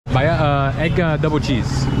Bhaiya, egg double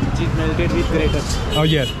cheese. Cheese melted with grater. Oh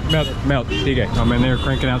yes, melt. Okay. Oh man, they're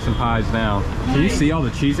cranking out some pies now. Can you see all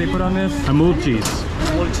the cheese they put on this? Amul cheese.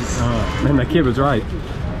 Amul cheese. Man, that kid was right.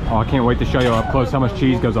 Oh, I can't wait to show you up close how much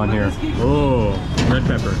cheese goes on here. Oh, red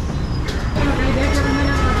pepper.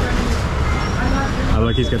 Oh,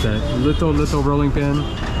 look, he's got that little rolling pin.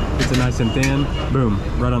 It's nice and thin. Boom,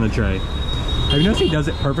 right on the tray. Have you noticed he does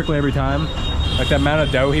it perfectly every time? Like the amount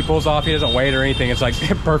of dough he pulls off, he doesn't wait or anything. It's like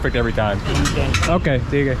perfect every time. Okay,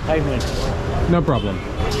 there 5 minutes. no problem.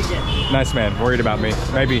 Nice man, worried about me.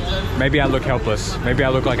 Maybe I look helpless. Maybe I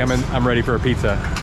look like I'm ready for a pizza.